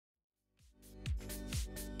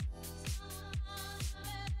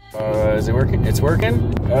Is it working? It's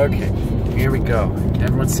working? Okay, here we go. Can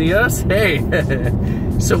everyone see us? Hey!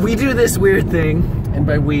 So we do this weird thing, and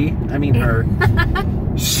by we, I mean her.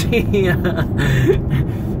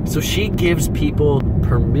 So she gives people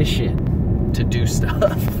permission to do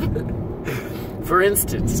stuff. For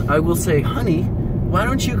instance, I will say, honey, why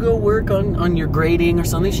don't you go work on your grading or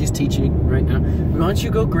something? She's teaching right now. Why don't you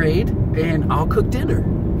go grade, and I'll cook dinner.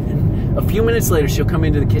 And a few minutes later, she'll come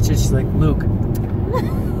into the kitchen. She's like, Luke,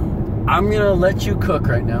 I'm gonna let you cook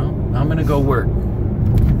right now. I'm gonna go work.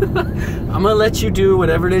 I'm gonna let you do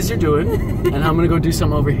whatever it is you're doing, and I'm gonna go do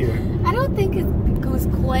something over here. I don't think it goes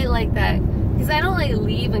quite like that, because I don't like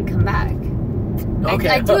leave and come back. Okay.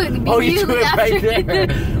 I do it. Oh, you do it right there.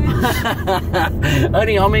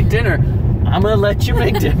 Honey, I'll make dinner. I'm gonna let you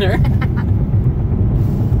make dinner.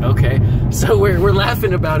 Okay, so we're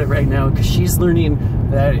laughing about it right now because she's learning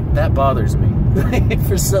that bothers me.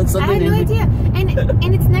 For something. I had no idea, and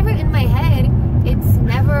it's never in my head. It's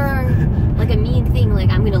never like a mean thing. Like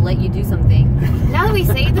I'm gonna let you do something. Now that we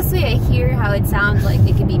say it this way, I hear how it sounds like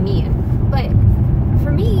it could be mean. But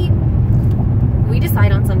for me, we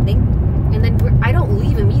decide on something, and then I don't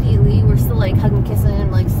leave immediately. We're still like hugging, kissing,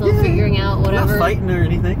 like still figuring out whatever. Not fighting or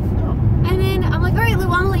anything. No. And then I'm like, all right, Lou,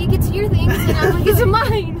 I'm gonna let you get to your things, and I'm gonna get to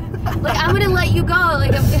mine. Like I'm gonna let you go.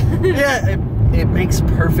 Like yeah, it makes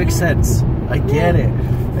perfect sense. I get it.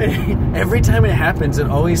 Every time it happens, it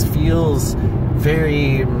always feels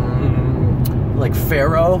very like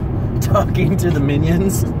Pharaoh talking to the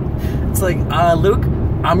minions. It's like, Luke,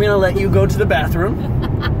 I'm gonna let you go to the bathroom,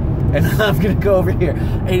 and I'm gonna go over here.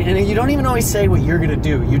 And you don't even always say what you're gonna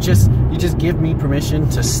do. You just give me permission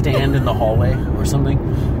to stand in the hallway or something.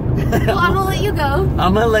 Well, I'm gonna let you go.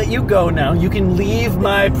 I'm gonna let you go now. You can leave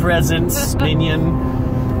my presence,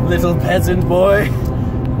 minion, little peasant boy.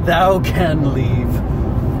 Thou can leave.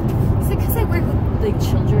 Is it because I work with like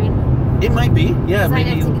children? It might be. Yeah,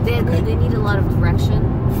 maybe. They need a lot of direction.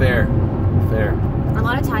 Fair. A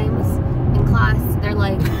lot of times in class, they're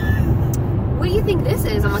like, "What do you think this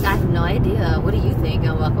is?" I'm like, "I have no idea. What do you think?"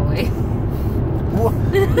 I'll walk away.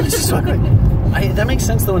 That makes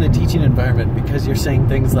sense though in a teaching environment because you're saying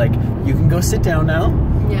things like, "You can go sit down now."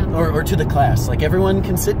 Yeah. Or to the class, like everyone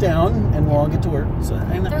can sit down and we'll all get to work. So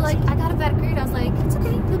they're like, "I got a bad grade." I was like, "It's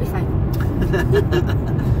okay. You'll be fine."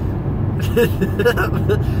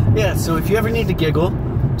 Yeah. So if you ever need to giggle,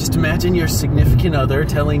 just imagine your significant other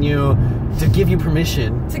telling you to give you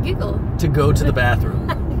permission to giggle to go to the bathroom.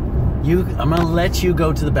 I'm gonna let you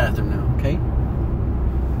go to the bathroom now. Okay.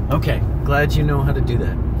 Okay. Glad you know how to do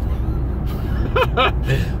that.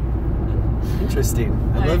 Interesting.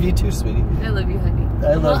 I love you too, sweetie. I love you, honey.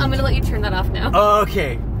 I'm gonna let you turn that off now.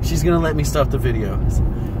 Okay. She's gonna let me stop the video.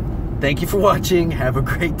 Thank you for watching. Have a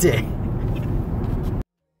great day.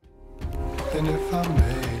 And if I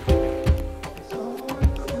may